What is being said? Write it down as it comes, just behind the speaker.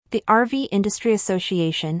The RV Industry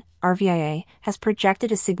Association, RVIA, has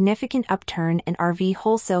projected a significant upturn in RV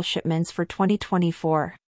wholesale shipments for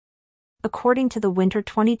 2024. According to the winter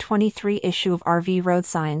 2023 issue of RV Road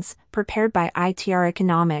Signs, prepared by ITR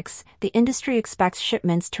Economics, the industry expects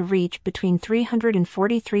shipments to reach between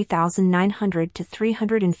 343,900 to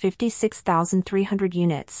 356,300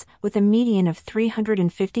 units, with a median of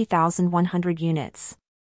 350,100 units.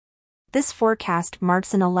 This forecast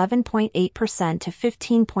marks an 11.8% to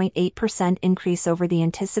 15.8% increase over the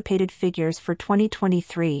anticipated figures for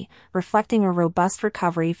 2023, reflecting a robust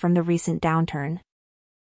recovery from the recent downturn.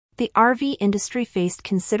 The RV industry faced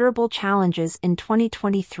considerable challenges in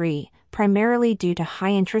 2023, primarily due to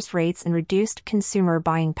high interest rates and reduced consumer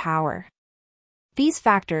buying power. These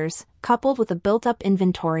factors, coupled with a built-up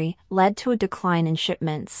inventory, led to a decline in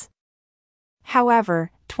shipments.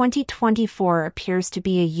 However, 2024 appears to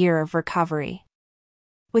be a year of recovery.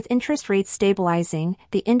 With interest rates stabilizing,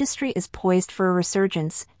 the industry is poised for a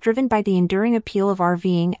resurgence, driven by the enduring appeal of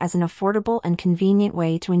RVing as an affordable and convenient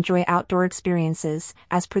way to enjoy outdoor experiences,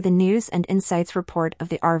 as per the News and Insights report of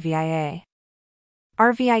the RVIA.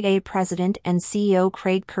 RVIA President and CEO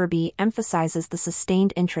Craig Kirby emphasizes the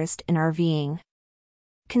sustained interest in RVing.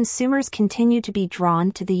 Consumers continue to be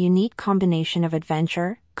drawn to the unique combination of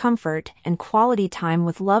adventure, comfort, and quality time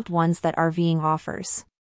with loved ones that RVing offers.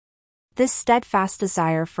 This steadfast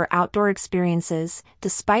desire for outdoor experiences,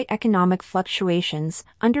 despite economic fluctuations,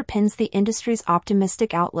 underpins the industry's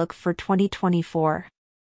optimistic outlook for 2024.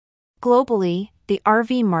 Globally, the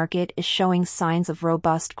RV market is showing signs of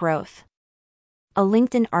robust growth. A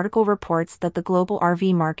LinkedIn article reports that the global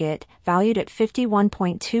RV market, valued at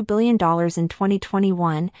 $51.2 billion in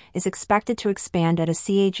 2021, is expected to expand at a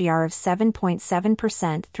CAGR of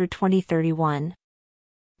 7.7% through 2031.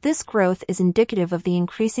 This growth is indicative of the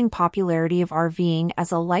increasing popularity of RVing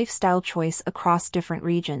as a lifestyle choice across different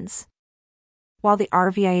regions. While the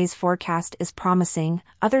RVIA's forecast is promising,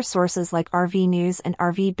 other sources like RV News and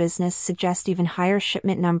RV Business suggest even higher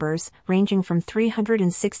shipment numbers, ranging from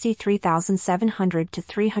 363,700 to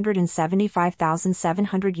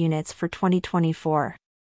 375,700 units for 2024.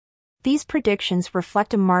 These predictions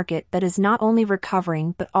reflect a market that is not only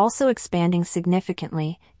recovering but also expanding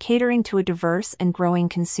significantly, catering to a diverse and growing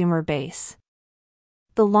consumer base.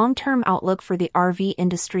 The long-term outlook for the RV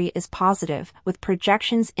industry is positive, with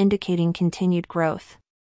projections indicating continued growth.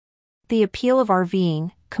 The appeal of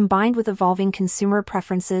RVing, combined with evolving consumer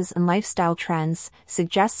preferences and lifestyle trends,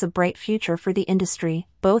 suggests a bright future for the industry,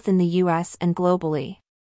 both in the U.S. and globally.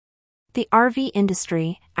 The RV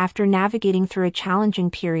industry, after navigating through a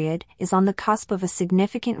challenging period, is on the cusp of a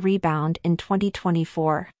significant rebound in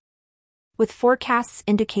 2024. With forecasts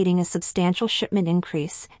indicating a substantial shipment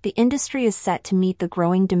increase, the industry is set to meet the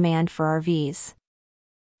growing demand for RVs.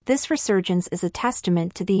 This resurgence is a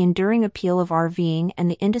testament to the enduring appeal of RVing and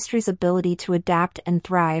the industry's ability to adapt and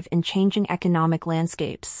thrive in changing economic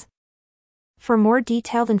landscapes. For more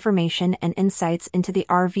detailed information and insights into the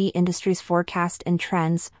RV industry's forecast and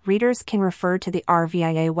trends, readers can refer to the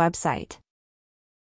RVIA website.